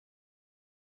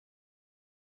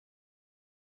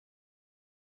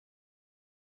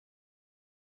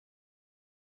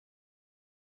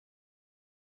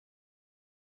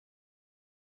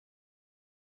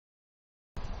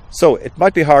So it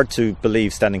might be hard to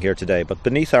believe standing here today, but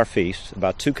beneath our feet,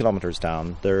 about 2 kilometres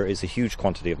down, there is a huge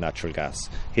quantity of natural gas,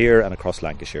 here and across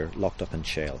Lancashire, locked up in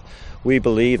shale. We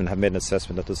believe and have made an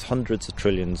assessment that there's hundreds of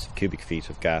trillions of cubic feet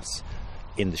of gas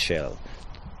in the shale.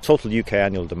 Total UK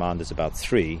annual demand is about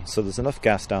 3, so there's enough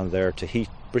gas down there to heat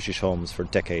British homes for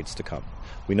decades to come.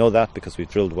 We know that because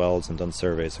we've drilled wells and done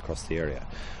surveys across the area.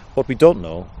 What we don't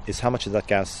know is how much of that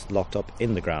gas locked up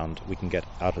in the ground we can get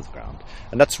out of the ground.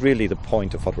 And that's really the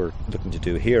point of what we're looking to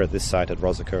do here at this site at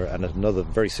Rossiter and at another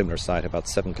very similar site about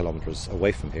 7 kilometres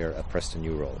away from here at Preston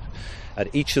New Road.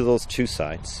 At each of those 2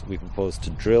 sites, we propose to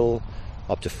drill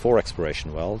up to 4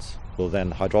 exploration wells. We'll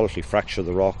then hydraulically fracture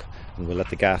the rock and we'll let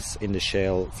the gas in the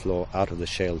shale flow out of the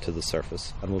shale to the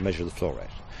surface, and we'll measure the flow rate.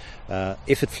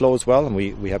 If it flows well, and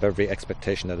we have every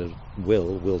expectation that it will,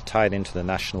 we'll tie it into the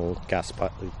national gas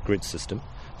grid system.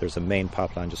 There's a main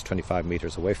pipeline just 25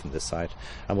 metres away from this site,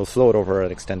 and we'll flow it over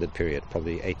an extended period,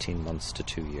 probably 18 months to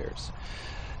 2 years.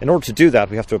 In order to do that,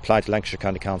 we have to apply to Lancashire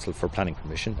County Council for planning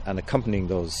permission, and accompanying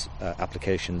those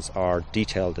applications are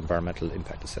detailed environmental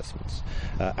impact assessments.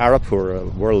 Arup, who are a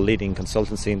world-leading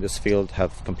consultancy in this field,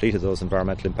 have completed those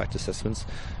environmental impact assessments.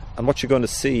 And what you're going to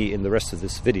see in the rest of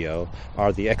this video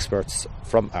are the experts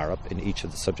from Arup in each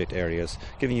of the subject areas,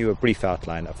 giving you a brief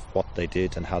outline of what they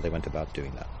did and how they went about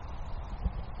doing that.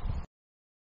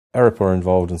 Arup are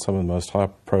involved in some of the most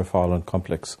high-profile and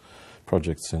complex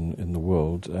projects in the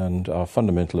world, and our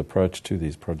fundamental approach to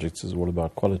these projects is all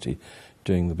about quality,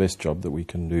 doing the best job that we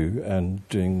can do and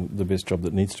doing the best job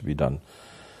that needs to be done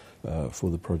for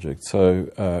the project. So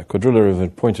Cuadrilla have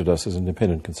appointed us as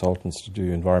independent consultants to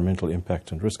do environmental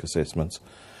impact and risk assessments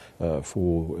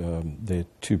for their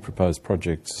 2 proposed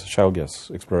projects, shale gas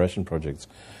exploration projects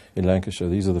in Lancashire.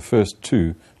 These are the first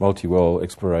 2 multi-well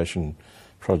exploration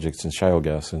projects in shale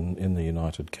gas in the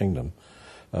United Kingdom.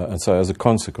 And so as a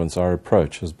consequence, our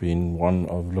approach has been one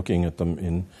of looking at them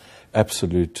in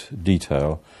absolute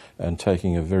detail and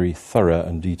taking a very thorough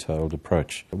and detailed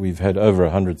approach. We've had over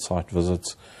 100 site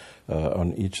visits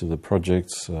on each of the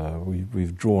projects.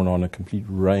 We've drawn on a complete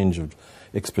range of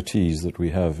expertise that we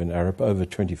have in Arup, over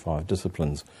 25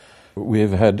 disciplines. We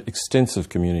have had extensive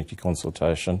community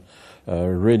consultation,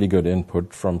 really good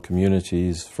input from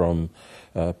communities, from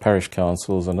parish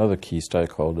councils and other key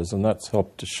stakeholders, and that's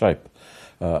helped to shape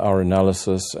our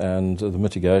analysis and the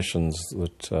mitigations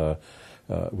that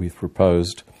we've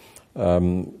proposed.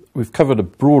 We've covered a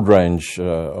broad range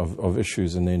of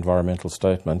issues in the environmental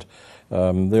statement.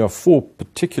 There are 4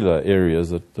 particular areas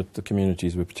that the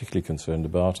communities were particularly concerned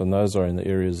about, and those are in the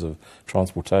areas of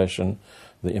transportation,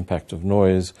 the impact of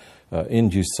noise,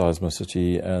 induced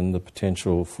seismicity, and the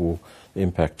potential for the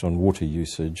impact on water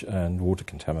usage and water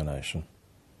contamination.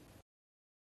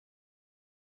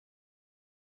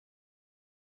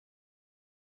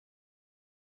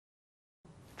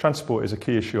 Transport is a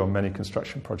key issue on many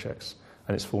construction projects,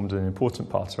 and it's formed an important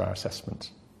part of our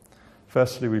assessment.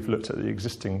 Firstly, we've looked at the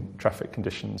existing traffic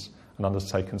conditions and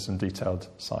undertaken some detailed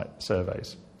site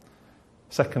surveys.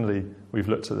 Secondly, we've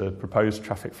looked at the proposed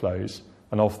traffic flows,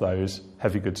 and of those,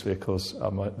 heavy goods vehicles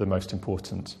are the most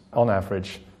important. On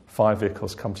average, 5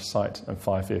 vehicles come to site and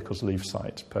 5 vehicles leave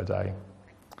site per day.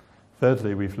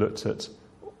 Thirdly, we've looked at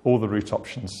all the route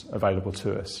options available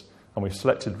to us, and we've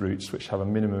selected routes which have a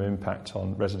minimum impact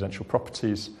on residential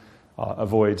properties,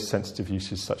 avoid sensitive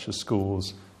uses such as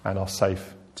schools, and are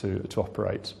safe to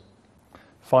operate.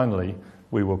 Finally,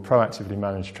 we will proactively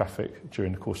manage traffic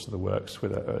during the course of the works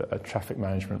with a traffic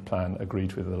management plan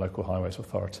agreed with the local highways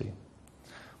authority.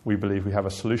 We believe we have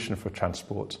a solution for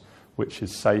transport which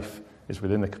is safe, is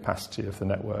within the capacity of the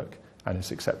network, and is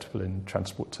acceptable in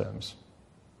transport terms.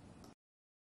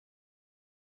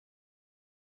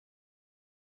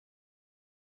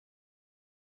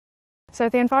 So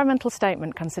the environmental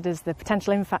statement considers the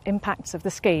potential impacts of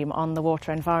the scheme on the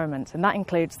water environment, and that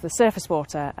includes the surface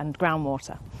water and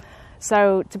groundwater.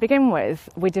 So to begin with,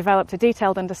 we developed a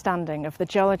detailed understanding of the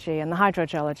geology and the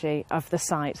hydrogeology of the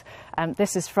site.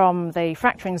 This is from the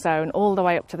fracturing zone all the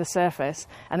way up to the surface,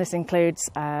 and this includes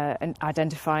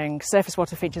identifying surface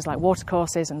water features like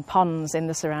watercourses and ponds in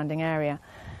the surrounding area.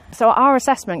 So our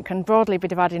assessment can broadly be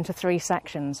divided into 3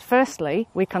 sections. Firstly,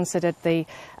 we considered the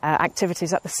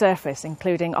activities at the surface,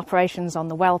 including operations on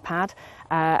the well pad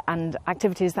and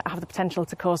activities that have the potential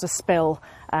to cause a spill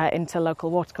into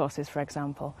local watercourses, for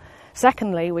example.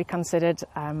 Secondly, we considered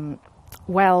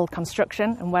well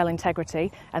construction and well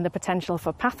integrity and the potential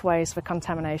for pathways for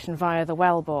contamination via the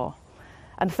well bore.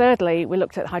 And thirdly, we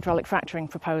looked at hydraulic fracturing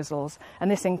proposals, and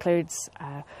this includes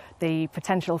the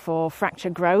potential for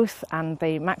fracture growth and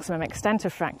the maximum extent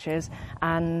of fractures,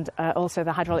 and also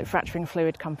the hydraulic fracturing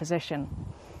fluid composition.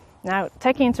 Now,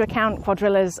 taking into account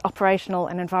Cuadrilla's operational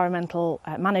and environmental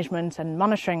management and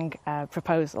monitoring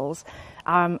proposals,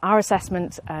 our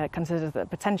assessment considers that the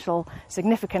potential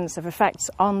significance of effects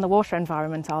on the water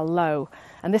environment are low,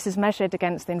 and this is measured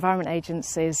against the Environment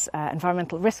Agency's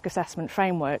environmental risk assessment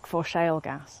framework for shale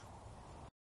gas.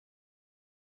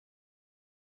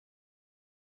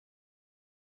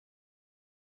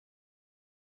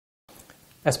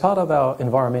 As part of our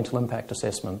environmental impact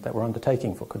assessment that we're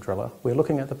undertaking for Cuadrilla, we're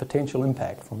looking at the potential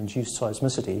impact from induced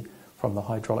seismicity from the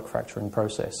hydraulic fracturing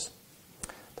process.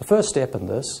 The first step in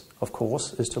this, of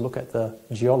course, is to look at the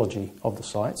geology of the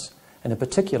sites, and in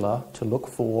particular to look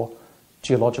for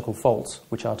geological faults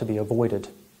which are to be avoided.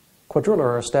 Cuadrilla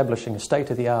are establishing a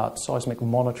state-of-the-art seismic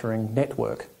monitoring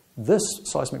network. This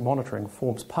seismic monitoring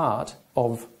forms part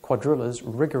of Cuadrilla's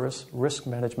rigorous risk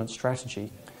management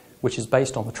strategy, which is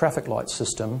based on the traffic light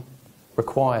system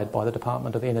required by the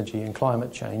Department of Energy and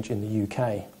Climate Change in the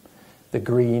UK. The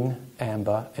green,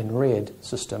 amber and red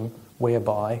system,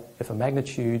 whereby if a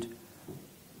magnitude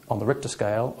on the Richter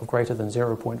scale of greater than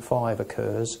 0.5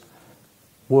 occurs,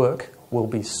 work will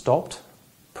be stopped,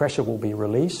 pressure will be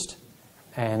released,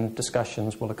 and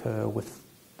discussions will occur with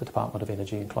the Department of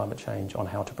Energy and Climate Change on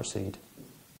how to proceed.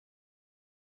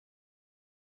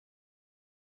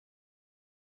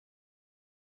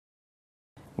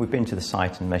 We've been to the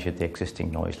site and measured the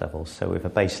existing noise levels, so we have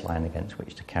a baseline against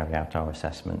which to carry out our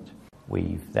assessment.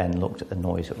 We've then looked at the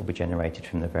noise that will be generated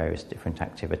from the various different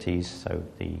activities, so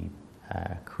the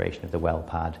creation of the well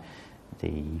pad,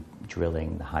 the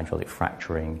drilling, the hydraulic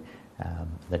fracturing,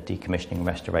 the decommissioning and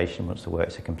restoration once the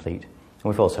works are complete. And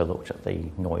we've also looked at the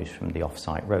noise from the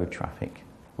off-site road traffic.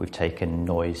 We've taken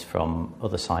noise from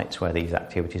other sites where these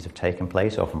activities have taken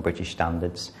place, or from British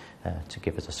standards, to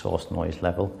give us a source noise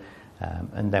level.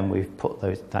 And then we've put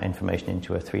that information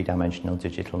into a three-dimensional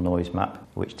digital noise map,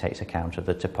 which takes account of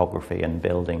the topography and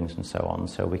buildings and so on,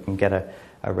 so we can get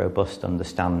a robust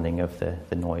understanding of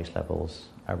the noise levels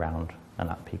around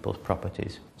and at people's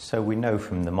properties. So we know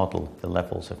from the model the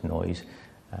levels of noise,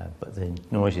 but the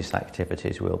noisiest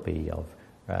activities will be of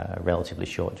relatively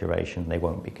short duration. They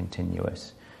won't be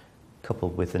continuous.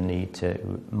 Coupled with the need to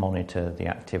monitor the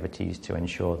activities to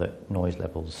ensure that noise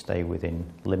levels stay within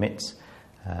limits,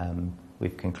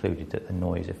 we've concluded that the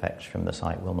noise effects from the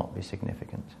site will not be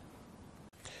significant.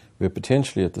 We're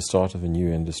potentially at the start of a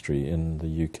new industry in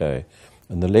the UK,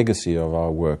 and the legacy of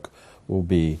our work will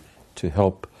be to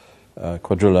help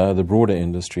Cuadrilla, the broader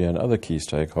industry and other key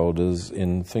stakeholders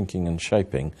in thinking and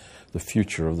shaping the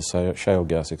future of the shale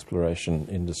gas exploration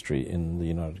industry in the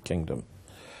United Kingdom.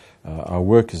 Our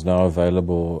work is now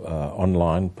available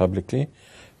online publicly,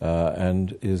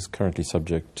 and is currently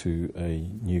subject to a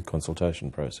new consultation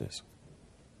process.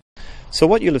 So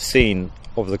what you'll have seen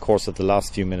over the course of the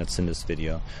last few minutes in this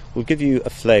video will give you a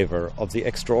flavour of the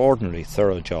extraordinarily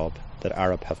thorough job that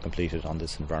Arup have completed on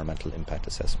this environmental impact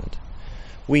assessment.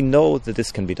 We know that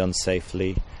this can be done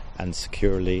safely and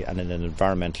securely and in an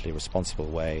environmentally responsible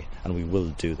way, and we will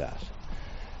do that.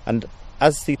 And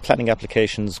as the planning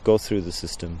applications go through the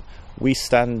system, we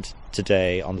stand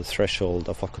today on the threshold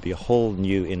of what could be a whole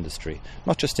new industry,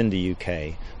 not just in the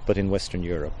UK, but in Western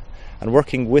Europe. And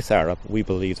working with Arup, we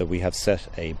believe that we have set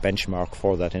a benchmark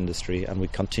for that industry, and we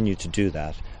continue to do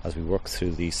that as we work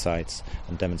through these sites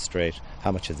and demonstrate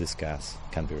how much of this gas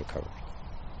can be recovered.